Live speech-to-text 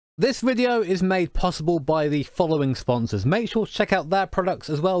This video is made possible by the following sponsors. Make sure to check out their products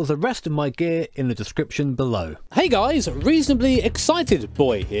as well as the rest of my gear in the description below. Hey guys, Reasonably Excited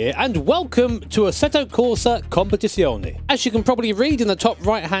Boy here, and welcome to Assetto Corsa Competizione. As you can probably read in the top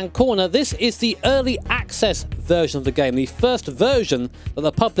right hand corner, this is the early access version of the game, the first version that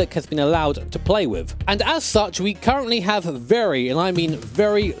the public has been allowed to play with. And as such, we currently have very, and I mean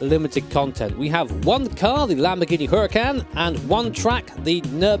very limited content. We have one car, the Lamborghini Huracan, and one track, the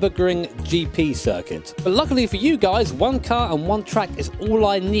Nürburgring GP circuit. But luckily for you guys, one car and one track is all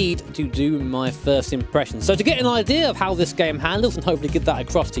I need to do my first impression. So to get an idea of how this game handles and hopefully get that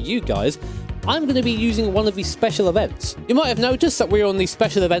across to you guys, I'm going to be using one of these special events. You might have noticed that we're on the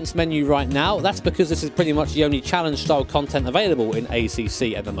special events menu right now. That's because this is pretty much the only challenge style content available in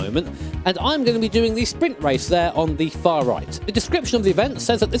ACC at the moment, and I'm going to be doing the sprint race there on the far right. The description of the event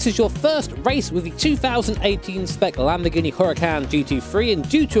says that this is your first race with the 2018 spec Lamborghini Huracan GT3, and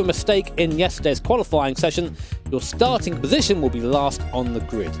due to a mistake in yesterday's qualifying session, your starting position will be last on the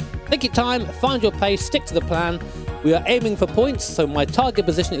grid. Take your time, find your pace, stick to the plan. We are aiming for points, so my target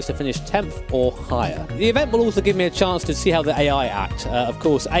position is to finish 10th or higher. The event will also give me a chance to see how the AI act. Of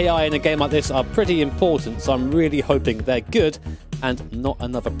course, AI in a game like this are pretty important, so I'm really hoping they're good and not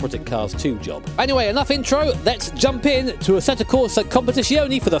another Project Cars 2 job. Anyway, enough intro, let's jump in to Assetto Corsa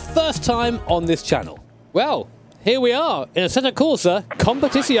Competizione for the first time on this channel. Well, here we are in Assetto Corsa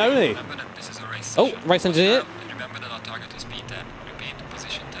Competizione. Oh, race engineer.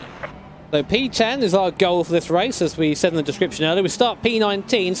 So P10 is our goal for this race, as we said in the description earlier. We start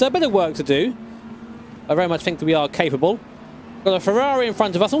P19, so a bit of work to do. I very much think that we are capable. Got a Ferrari in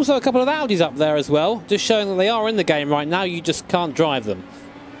front of us, also a couple of Audis up there as well, just showing that they are in the game right now, you just can't drive them.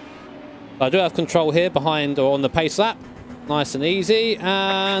 I do have control here behind or on the pace lap. Nice and easy,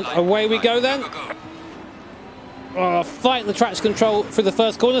 and away we go then. Oh, fighting the traction control through the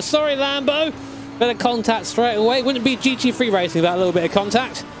first corner. Sorry, Lambo. Bit of contact straight away. Wouldn't be GT3 racing without a little bit of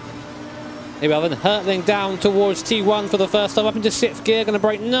contact. Here we are then, hurtling down towards T1 for the first time, up into 6th gear, going to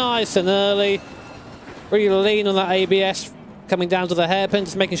brake nice and early. Really lean on that ABS, coming down to the hairpin,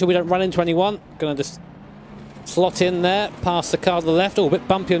 just making sure we don't run into anyone. Going to just slot in there, past the car to the left, a bit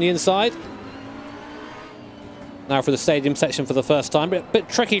bumpy on the inside. Now for the stadium section for the first time, a bit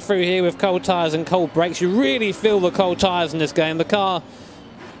tricky through here with cold tyres and cold brakes. You really feel the cold tyres in this game. The car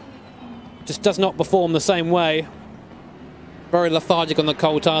just does not perform the same way. Very lethargic on the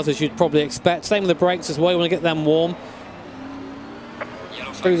cold tyres, as you'd probably expect. Same with the brakes as well, you want to get them warm.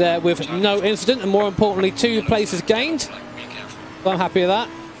 Through there with no incident, and more importantly, 2 places gained. So I'm happy with that.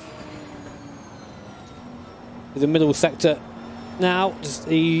 The middle sector now,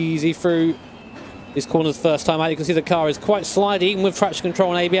 just easy through these corners first time out. You can see the car is quite slidey, even with traction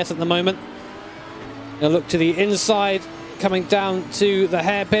control and ABS at the moment. Now look to the inside, coming down to the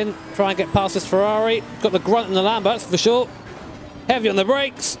hairpin, try and get past this Ferrari. Got the grunt in the Lambo, that's for sure. Heavy on the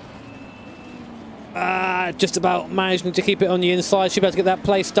brakes. Just about managing to keep it on the inside. Should be able to get that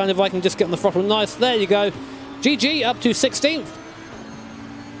place done if I can just get on the throttle nice. There you go. GG up to 16th.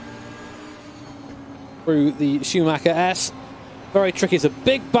 Through the Schumacher S. Very tricky. It's a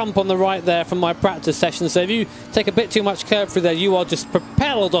big bump on the right there from my practice session. So if you take a bit too much curb through there, you are just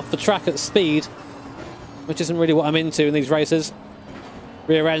propelled off the track at speed, which isn't really what I'm into in these races.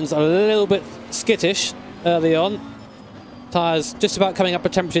 Rear end's a little bit skittish early on. Tyres just about coming up to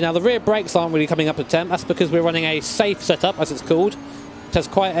temperature now. The rear brakes aren't really coming up to temp. That's because we're running a safe setup, as it's called, which has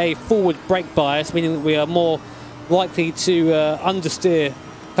quite a forward brake bias, meaning that we are more likely to understeer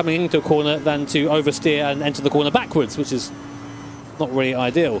coming into a corner than to oversteer and enter the corner backwards, which is not really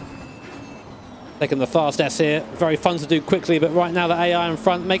ideal. Taking the fast S here, very fun to do quickly, but right now the AI in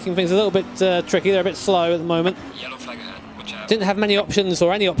front making things a little bit tricky. They're a bit slow at the moment. Didn't have many options,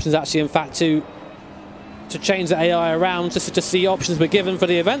 or any options actually, in fact, to change the AI around, just to see options were given for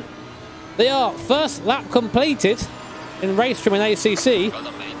the event. They are first lap completed in race trim in ACC.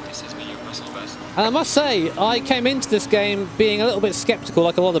 And I must say, I came into this game being a little bit skeptical,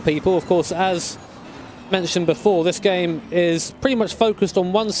 like a lot of people. Of course, as mentioned before, this game is pretty much focused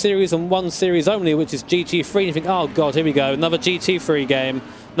on one series and one series only, which is GT3. And you think, oh god, here we go, another GT3 game,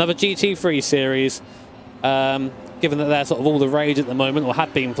 another GT3 series. Given that they're sort of all the rage at the moment, or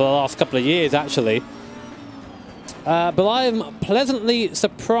have been for the last couple of years actually. But I'm pleasantly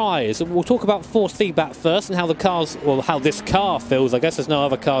surprised. We'll talk about force feedback first and how the cars, well, how this car feels. I guess there's no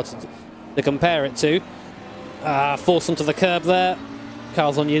other car to compare it to. Force onto the curb there.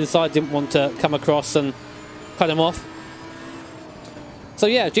 Cars on the inside didn't want to come across and cut him off. So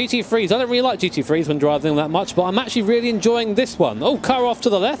yeah, GT3s. I don't really like GT3s when driving them that much, but I'm actually really enjoying this one. Oh, car off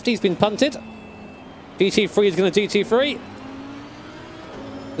to the left. He's been punted. GT3 is going to GT3.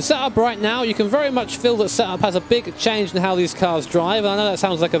 The setup right now, you can very much feel that setup has a big change in how these cars drive. I know that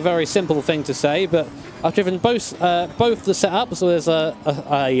sounds like a very simple thing to say, but I've driven both the setups. So there's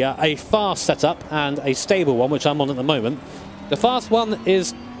a fast setup and a stable one, which I'm on at the moment. The fast one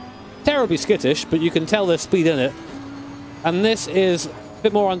is terribly skittish, but you can tell there's speed in it. And this is a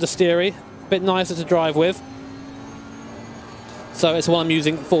bit more understeery, a bit nicer to drive with. So it's what I'm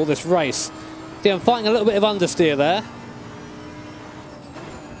using for this race. See, I'm fighting a little bit of understeer there.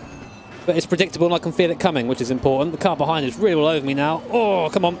 But it's predictable and I can feel it coming, which is important. The car behind is really all over me now. Oh,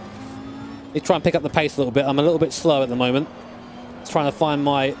 come on. Let me try and pick up the pace a little bit. I'm a little bit slow at the moment. Just trying to find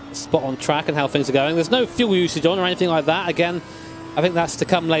my spot on track and how things are going. There's no fuel usage on or anything like that. Again, I think that's to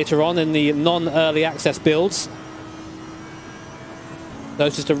come later on in the non-early access builds. So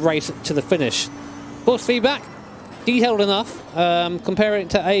it's just a race to the finish. Force feedback, detailed enough. Comparing it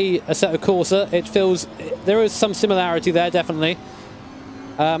to a Assetto Corsa, it feels there is some similarity there, definitely.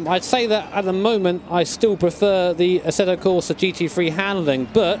 I'd say that at the moment I still prefer the Assetto Corsa GT3 handling,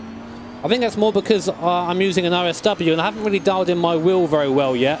 but I think that's more because I'm using an OSW and I haven't really dialed in my wheel very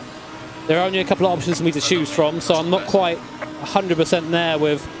well yet. There are only a couple of options for me to choose from, so I'm not quite 100% there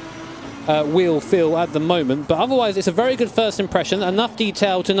with wheel feel at the moment. But otherwise, it's a very good first impression, enough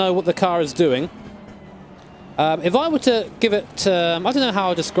detail to know what the car is doing. If I were to give it, I don't know how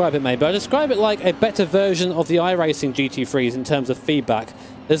I'll describe it maybe, I'll describe it like a better version of the iRacing GT3s in terms of feedback.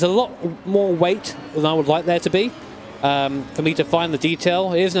 There's a lot more weight than I would like there to be for me to find the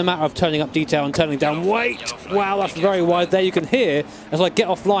detail. It isn't a matter of turning up detail and turning down weight. Wow, that's very wide there. You can hear as I get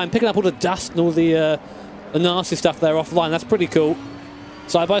offline, picking up all the dust and all the nasty stuff there offline. That's pretty cool.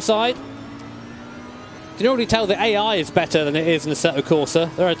 Side by side. You can already tell the AI is better than it is in the Assetto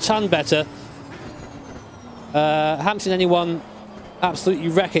Corsa. They're a ton better. I haven't seen anyone absolutely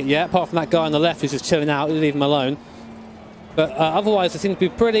wreck it yet, apart from that guy on the left who's just chilling out. Leave him alone. But otherwise, they seem to be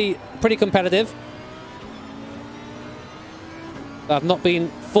pretty competitive. I've not been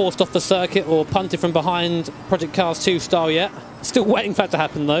forced off the circuit or punted from behind Project Cars 2 style yet. Still waiting for that to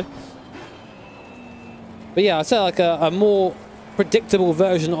happen though. But yeah, I'd say like a more predictable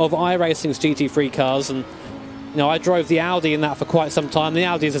version of iRacing's GT3 cars, and you know, I drove the Audi in that for quite some time. The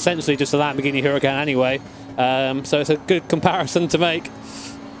Audi is essentially just a Lamborghini Huracan anyway, so it's a good comparison to make.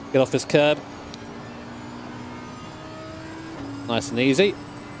 Get off this curb. Nice and easy.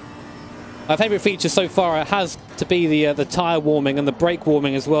 My favourite feature so far has to be the tyre warming and the brake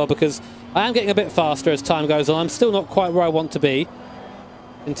warming as well, because I am getting a bit faster as time goes on. I'm still not quite where I want to be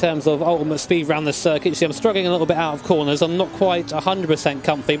in terms of ultimate speed around the circuit. You see, I'm struggling a little bit out of corners. I'm not quite 100%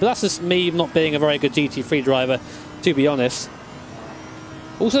 comfy, but that's just me not being a very good GT3 driver, to be honest.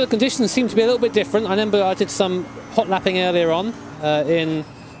 Also, the conditions seem to be a little bit different. I remember I did some hot lapping earlier on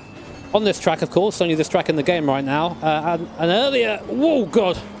on this track, of course, only this track in the game right now. And earlier, whoa,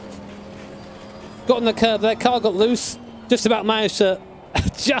 God, got on the curb there, car got loose, just about managed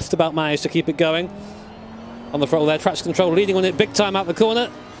to keep it going on the throttle there. Traction control leading on it big time out the corner.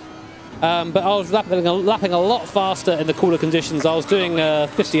 But I was lapping a lot faster in the cooler conditions. I was doing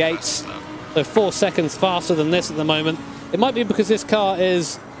 58s, so 4 seconds faster than this at the moment. It might be because this car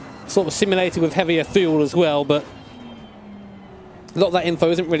is sort of simulated with heavier fuel as well, but a lot of that info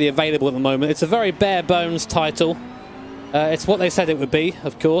isn't really available at the moment. It's a very bare bones title. It's what they said it would be,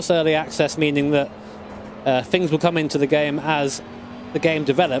 of course, early access, meaning that things will come into the game as the game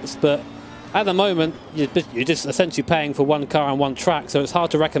develops, but at the moment you're just essentially paying for one car and one track, so it's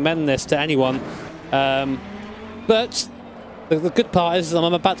hard to recommend this to anyone. But the good part is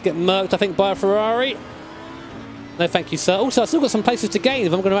I'm about to get murked, I think, by a Ferrari. No thank you, sir. Also, I've still got some places to gain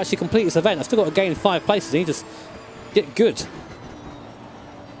if I'm going to actually complete this event. I've still got to gain 5 places. I need to just get good.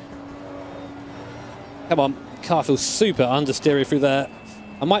 Come on, car feels super understeery through there.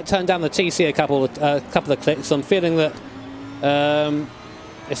 I might turn down the TC a couple of clicks. I'm feeling that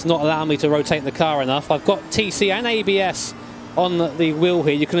it's not allowing me to rotate the car enough. I've got TC and ABS on the wheel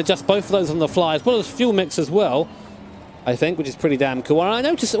here. You can adjust both of those on the fly, as well as fuel mix as well, I think, which is pretty damn cool. And I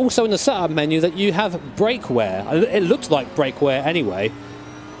noticed also in the setup menu that you have brake wear. It looked like brake wear anyway.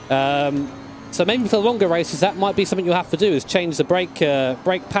 So maybe for longer races, that might be something you'll have to do, is change the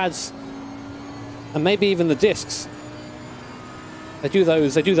brake pads and maybe even the discs. They do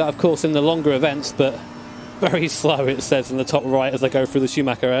that, of course, in the longer events, but very slow, it says in the top right as I go through the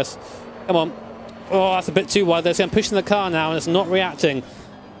Schumacher S. Come on. Oh, that's a bit too wide there. See, I'm pushing the car now and it's not reacting.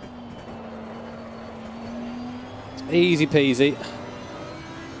 Easy peasy.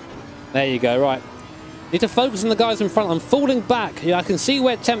 There you go, right. Need to focus on the guys in front. I'm falling back. Yeah, I can see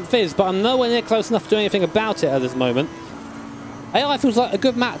where 10th is, but I'm nowhere near close enough to do anything about it at this moment. AI feels like a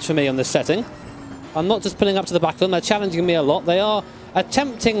good match for me on this setting. I'm not just pulling up to the back of them, they're challenging me a lot. They are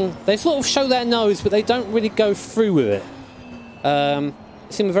attempting, they sort of show their nose, but they don't really go through with it. They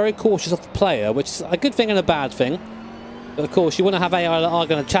seem very cautious of the player, which is a good thing and a bad thing. But of course, you want to have AI that are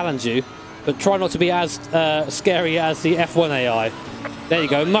going to challenge you, but try not to be as scary as the F1 AI. There you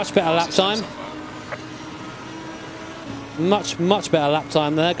go, much better lap time. Much better lap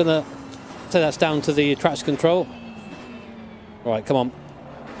time there. Gonna say that's down to the traction control. Right, come on.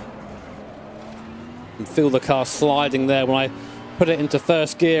 And feel the car sliding there when I put it into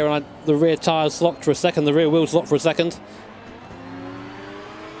first gear and the rear tyres locked for a second, the rear wheels locked for a second.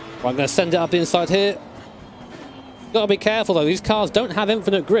 Right, I'm going to send it up the inside here. Got to be careful though, these cars don't have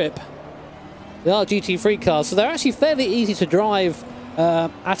infinite grip. They are GT3 cars, so they're actually fairly easy to drive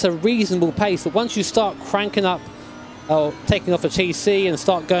at a reasonable pace, but once you start cranking up or taking off a TC and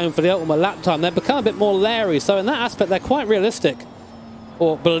start going for the ultimate lap time, they become a bit more leery. So in that aspect, they're quite realistic.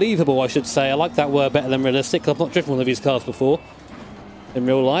 Or believable, I should say. I like that word better than realistic. I've not driven one of these cars before in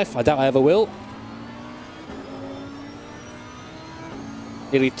real life. I doubt I ever will.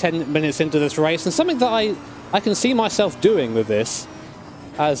 Nearly 10 minutes into this race, and something that I can see myself doing with this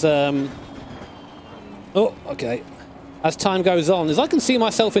as as time goes on, is I can see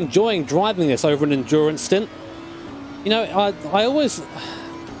myself enjoying driving this over an endurance stint. You know, I always,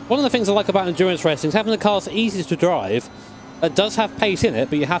 one of the things I like about endurance racing is having the cars easy to drive. It does have pace in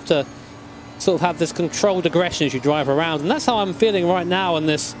it, but you have to sort of have this controlled aggression as you drive around, and that's how I'm feeling right now in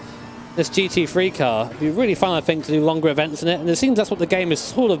this GT3 car. It'd be really fun, I think, to do longer events in it, and it seems that's what the game is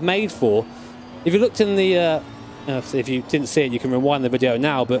sort of made for. If you looked in the, if you didn't see it, you can rewind the video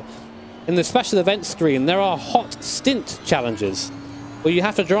now, but in the special events screen, there are hot stint challenges where you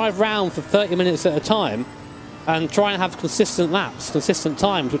have to drive around for 30 minutes at a time and try and have consistent laps, consistent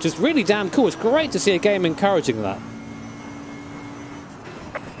times, which is really damn cool. It's great to see a game encouraging that.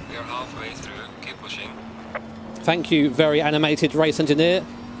 We are halfway through. Keep pushing. Thank you, very animated race engineer.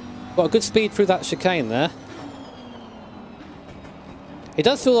 Got a good speed through that chicane there. It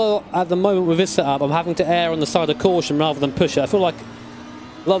does feel at the moment with this setup, I'm having to err on the side of caution rather than push it. I feel like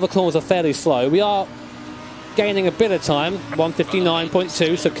a lot of the corners are fairly slow. We are gaining a bit of time,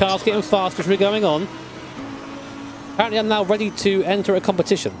 1:59.2, so cars getting faster as we're going on. Apparently I'm now ready to enter a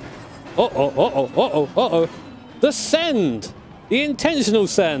competition. The send! The intentional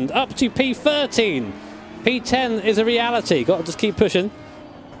send, up to P13. P10 is a reality. Got to just keep pushing.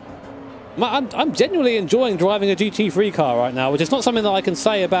 I'm genuinely enjoying driving a GT3 car right now, which is not something that I can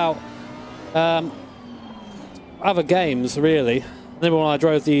say about other games, really. I remember when I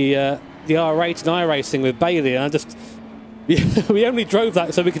drove the R8 and iRacing with Bailey, and I just... we only drove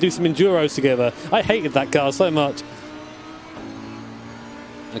that so we could do some enduros together. I hated that car so much.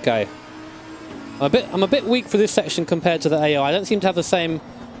 Okay. I'm a bit weak for this section compared to the AI. I don't seem to have the same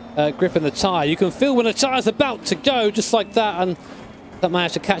grip in the tyre. You can feel when the tyre's about to go, just like that, and that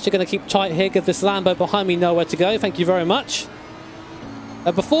managed to catch it. Going to keep tight here, give this Lambo behind me nowhere to go. Thank you very much.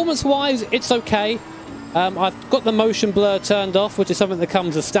 Performance-wise, it's okay. I've got the motion blur turned off, which is something that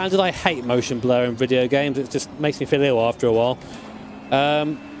comes as standard. I hate motion blur in video games. It just makes me feel ill after a while.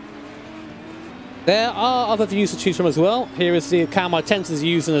 There are other views to choose from as well. Here is the cam I tend to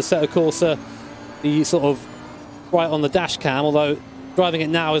use in Assetto Corsa, the sort of right on the dash cam, although driving it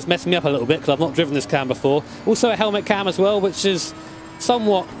now is messing me up a little bit because I've not driven this cam before. Also a helmet cam as well, which is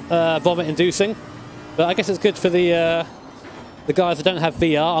somewhat vomit-inducing, but I guess it's good for the guys that don't have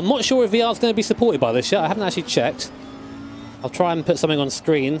VR. I'm not sure if VR is going to be supported by this yet. I haven't actually checked. I'll try and put something on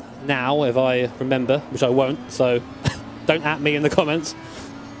screen now if I remember, which I won't, so don't at me in the comments.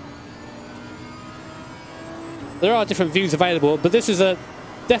 There are different views available, but this is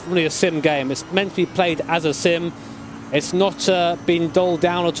definitely a sim game. It's meant to be played as a sim. It's not been dulled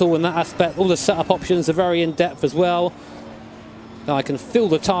down at all in that aspect. All the setup options are very in-depth as well. Now I can feel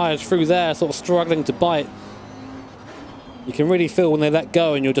the tyres through there sort of struggling to bite. You can really feel when they let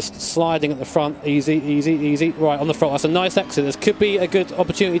go and you're just sliding at the front. Easy, easy, easy. Right, on the front. That's a nice exit. This could be a good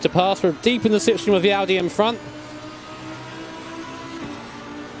opportunity to pass. We're deep in the slipstream with the Audi in front.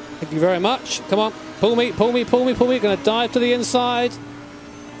 Thank you very much. Come on. Pull me, pull me, pull me, pull me. Going to dive to the inside.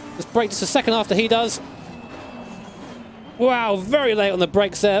 Just brake just a second after he does. Wow, very late on the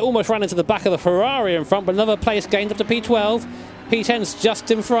brakes there. Almost ran into the back of the Ferrari in front, but another place gained up to P12. P10's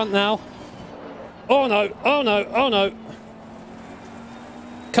just in front now. Oh no, oh no, oh no.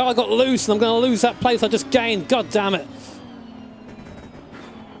 Car got loose and I'm going to lose that place I just gained. God damn it.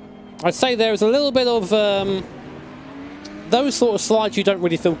 I'd say there is a little bit of those sort of slides you don't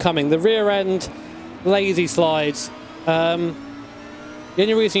really feel coming. The rear end lazy slides. The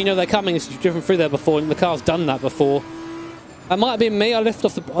only reason you know they're coming is you've driven through there before and the car's done that before. That might have been me. I lifted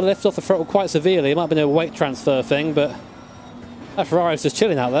off the throttle quite severely. It might have been a weight transfer thing, but that Ferrari's just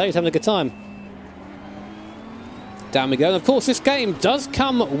chilling out there. He's having a good time. Down we go. And of course, this game does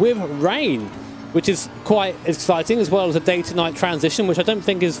come with rain, which is quite exciting, as well as a day-to-night transition, which I don't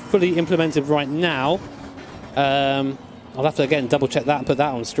think is fully implemented right now. I'll have to, again, double-check that and put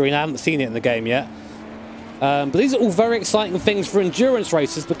that on screen. I haven't seen it in the game yet. But these are all very exciting things for endurance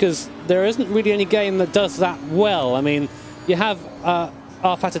races, because there isn't really any game that does that well. I mean, you have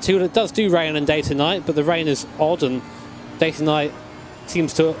Assetto 2 that does do rain and day to night, but the rain is odd, and day to night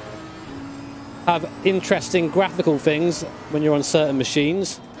seems to have interesting graphical things when you're on certain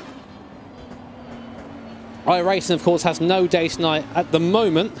machines. iRacing, of course, has no day to night at the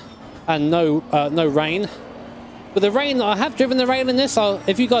moment, and no rain. But the rain, I have driven the rain in this.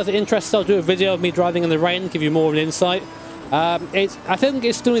 If you guys are interested, I'll do a video of me driving in the rain, give you more of an insight. I think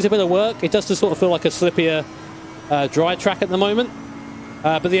it still needs a bit of work. It does just sort of feel like a slippier dry track at the moment.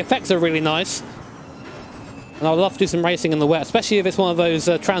 But the effects are really nice. And I'd love to do some racing in the wet, especially if it's one of those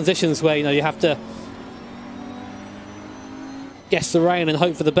transitions where, you know, you have to guess the rain and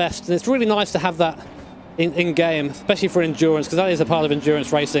hope for the best. And it's really nice to have that in-game, especially for endurance, because that is a part of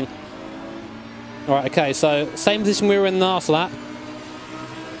endurance racing. Alright, okay, so same position we were in the last lap.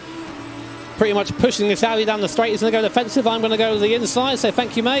 Pretty much pushing this Audi down the straight. He's going to go defensive. I'm going to go to the inside, so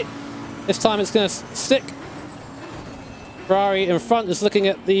thank you, mate. This time it's going to stick. Ferrari in front is looking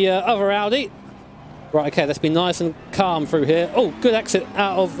at the other Audi. Right, okay, let's be nice and calm through here. Oh, good exit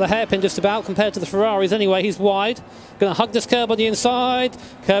out of the hairpin just about, compared to the Ferraris anyway. He's wide. Going to hug this curb on the inside.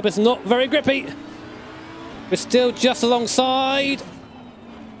 Curb is not very grippy. We're still just alongside.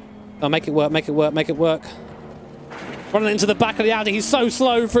 Oh, make it work, make it work, make it work. Running into the back of the Audi. He's so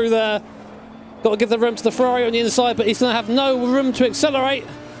slow through there. Got to give the room to the Ferrari on the inside, but he's going to have no room to accelerate.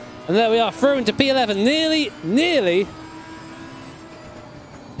 And there we are, through into P11. Nearly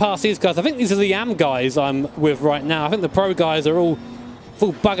past these guys. I think these are the AM guys I'm with right now. I think the pro guys are all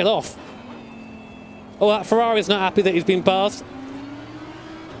full buggered off. Oh, that Ferrari's not happy that he's been passed.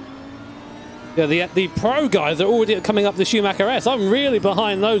 Yeah, the pro guys are already coming up the Schumacher S. I'm really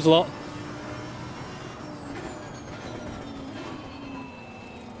behind those lot.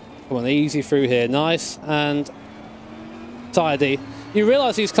 Come on, easy through here. Nice and tidy. You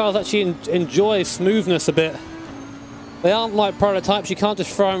realise these cars actually enjoy smoothness a bit. They aren't like prototypes. You can't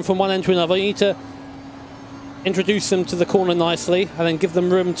just throw them from one end to another. You need to introduce them to the corner nicely and then give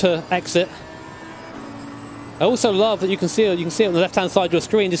them room to exit. I also love that you can see it on the left-hand side of your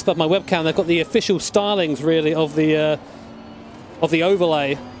screen, just above my webcam. They've got the official stylings, really, of the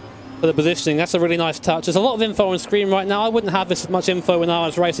overlay for the positioning. That's a really nice touch. There's a lot of info on screen right now. I wouldn't have this much info when I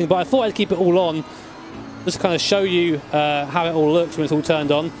was racing, but I thought I'd keep it all on, just to kind of show you how it all looks when it's all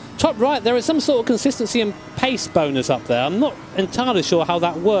turned on. Top right, there is some sort of consistency and pace bonus up there. I'm not entirely sure how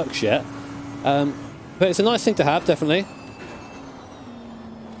that works yet, but it's a nice thing to have, definitely.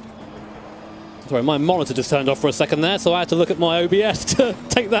 Sorry, my monitor just turned off for a second there, so I had to look at my OBS to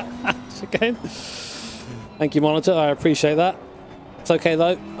take that out again. Thank you, monitor. I appreciate that. It's okay,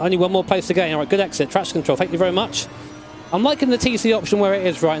 though. Only one more place to gain. All right, good exit. Traction control. Thank you very much. I'm liking the TC option where it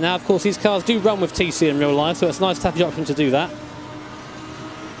is right now. Of course, these cars do run with TC in real life, so it's nice to have the option to do that.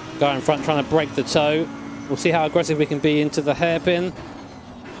 Guy in front trying to break the toe. We'll see how aggressive we can be into the hairpin.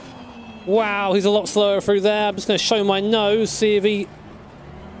 Wow, he's a lot slower through there. I'm just going to show my nose, see if he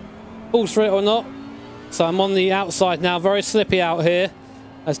pulls through it or not. So I'm on the outside now, very slippy out here,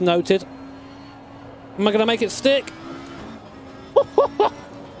 as noted. Am I going to make it stick?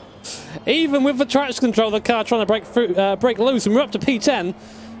 Even with the traction control, the car trying to break loose, and we're up to P10.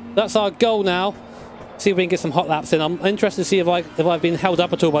 That's our goal now. See if we can get some hot laps in. I'm interested to see if I've been held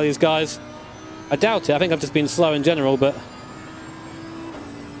up at all by these guys. I doubt it. I think I've just been slow in general, but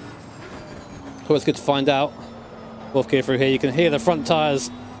always good to find out. Fourth gear through here. You can hear the front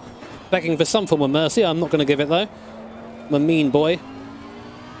tyres begging for some form of mercy. I'm not going to give it, though. I'm a mean boy.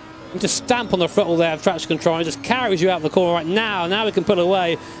 You just stamp on the throttle there of traction control and it just carries you out of the corner right now. Now we can pull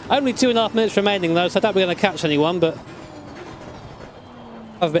away. Only 2.5 minutes remaining, though, so I doubt we're going to catch anyone, but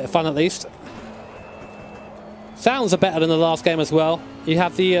have a bit of fun at least. Sounds are better than the last game as well. You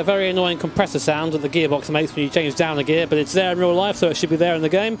have the very annoying compressor sound that the gearbox makes when you change down a gear, but it's there in real life, so it should be there in the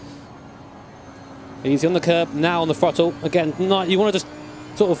game. Easy on the curb, now on the throttle. Again, you want to just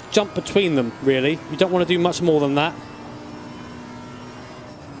sort of jump between them, really. You don't want to do much more than that.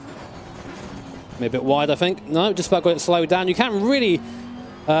 Maybe a bit wide, I think. No, just about got it slowed down. You can't really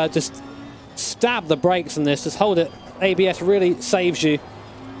just stab the brakes in this. Just hold it. ABS really saves you.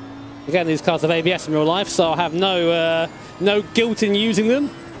 Again, these cars have ABS in real life, so I have no guilt in using them.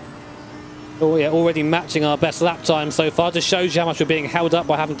 Oh yeah, already matching our best lap time so far. Just shows you how much we're being held up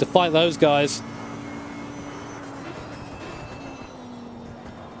by having to fight those guys.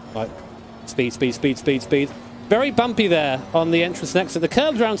 Right, speed, speed, speed, speed, speed. Very bumpy there on the entrance and exit. The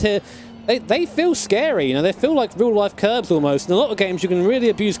curbs around here, they feel scary, you know, they feel like real life curbs almost. In a lot of games you can really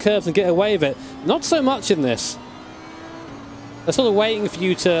abuse curbs and get away with it. Not so much in this. They're sort of waiting for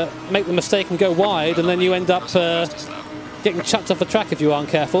you to make the mistake and go wide, and then you end up getting chucked off the track if you aren't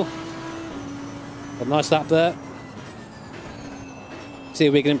careful. A nice lap there. See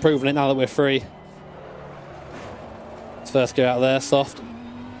if we can improve on it now that we're free. Let's first go out there, soft.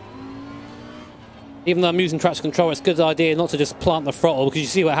 Even though I'm using traction control, it's a good idea not to just plant the throttle, because you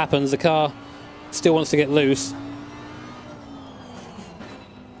see what happens, the car still wants to get loose.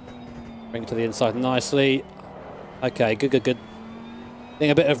 Bring it to the inside nicely. Okay, good, good, good.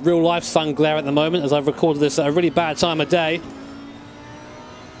 Getting a bit of real life sun glare at the moment as I've recorded this at a really bad time of day.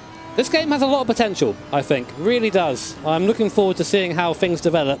 This game has a lot of potential, I think. Really does. I'm looking forward to seeing how things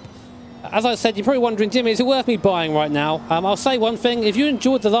develop. As I said, you're probably wondering, Jimmy, is it worth me buying right now? I'll say one thing. If you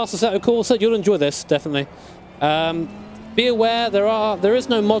enjoyed the last Assetto Corsa, you'll enjoy this, definitely. Be aware, there is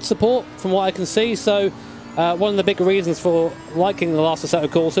no mod support, from what I can see, so one of the big reasons for liking the last Assetto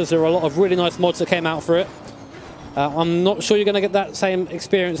Corsa is there are a lot of really nice mods that came out for it. I'm not sure you're going to get that same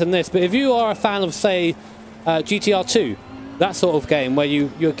experience in this, but if you are a fan of, say, GTR 2, that sort of game where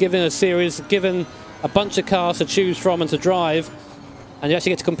you're given a series, given a bunch of cars to choose from and to drive, and you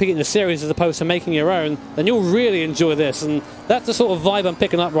actually get to compete in a series as opposed to making your own, then you'll really enjoy this. And that's the sort of vibe I'm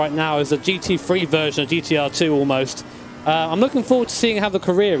picking up right now, is a GT3 version of GTR 2 almost. I'm looking forward to seeing how the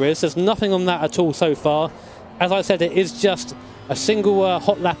career is. There's nothing on that at all so far. As I said, it is just a single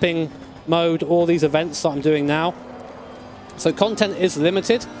hot lapping mode, all these events that I'm doing now. So content is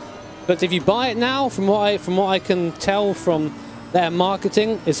limited. But if you buy it now, from what I can tell from their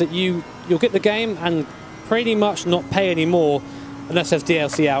marketing, is that you'll get the game and pretty much not pay any more unless there's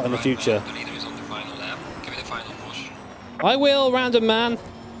DLC out in the future. The leader is on the final lap. Give it a final push. I will, random man.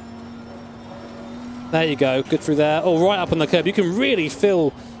 There you go, good through there. Oh, right up on the curb. You can really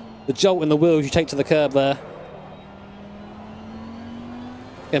feel the jolt in the wheels you take to the curb there.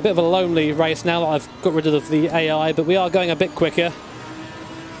 Yeah, a bit of a lonely race now that I've got rid of the AI, but we are going a bit quicker.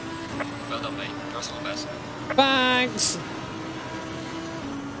 Well done, mate. Personal best. Thanks!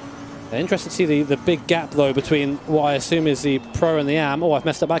 Interesting to see the big gap, though, between what I assume is the Pro and the Am. Oh, I've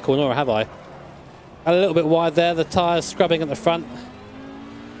messed up that corner, or have I? A little bit wide there, the tyres scrubbing at the front.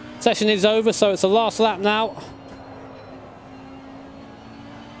 Session is over, so it's the last lap now.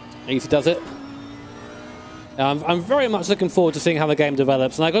 Easy does it. I'm very much looking forward to seeing how the game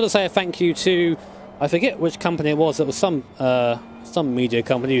develops, and I've got to say a thank you to, I forget which company it was. It was some media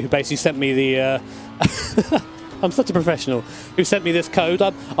company who basically sent me the. I'm such a professional. Who sent me this code?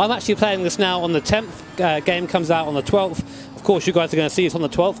 I'm actually playing this now on the 10th. Game comes out on the 12th. Of course, you guys are going to see it on the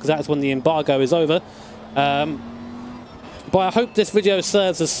 12th because that's when the embargo is over. But I hope this video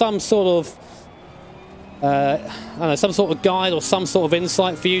serves as some sort of I don't know, some sort of guide or some sort of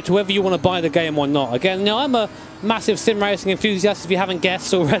insight for you to whether you want to buy the game or not. Again, you know, I'm a massive sim racing enthusiast, if you haven't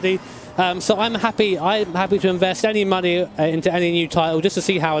guessed already. So I'm happy to invest any money into any new title just to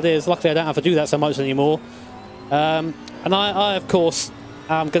see how it is. Luckily, I don't have to do that so much anymore. And I of course,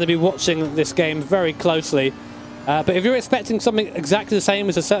 am going to be watching this game very closely. But if you're expecting something exactly the same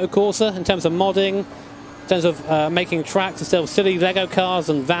as Assetto Corsa in terms of modding, in terms of making tracks instead of silly Lego cars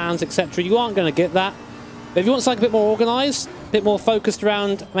and vans, etc., you aren't going to get that. But if you want something a bit more organised, a bit more focused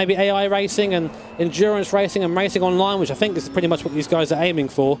around maybe AI racing and endurance racing and racing online, which I think is pretty much what these guys are aiming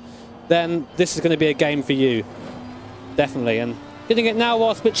for, then this is going to be a game for you. Definitely. And getting it now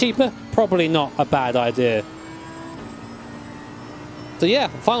whilst a bit cheaper, probably not a bad idea. So yeah,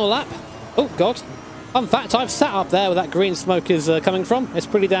 final lap. Oh, God. Fun fact, I've sat up there where that green smoke is coming from. It's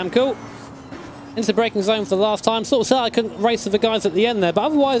pretty damn cool. Into the braking zone for the last time. Sort of sad I couldn't race with the guys at the end there, but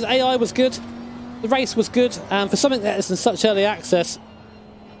otherwise AI was good. The race was good, and for something that is in such early access,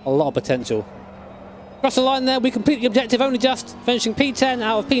 a lot of potential. Across the line there, we complete the objective only just, finishing P10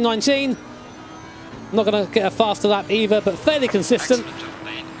 out of P19. Not going to get a faster lap either, but fairly consistent. Excellent,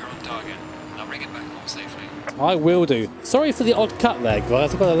 mate. You're on target. Now bring it back home safely. I will do. Sorry for the odd cut there,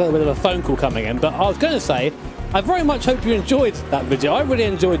 guys. I've got a little bit of a phone call coming in, but I was going to say, I very much hope you enjoyed that video. I really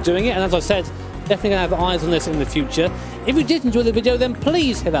enjoyed doing it, and as I said, definitely going to have eyes on this in the future. If you did enjoy the video, then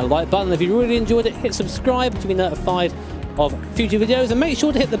please hit that like button. If you really enjoyed it, hit subscribe to be notified of future videos, and make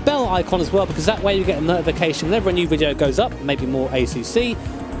sure to hit the bell icon as well, because that way you get a notification whenever a new video goes up, maybe more ACC,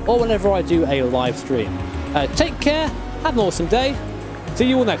 or whenever I do a live stream. Take care, have an awesome day, see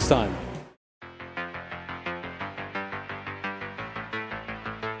you all next time.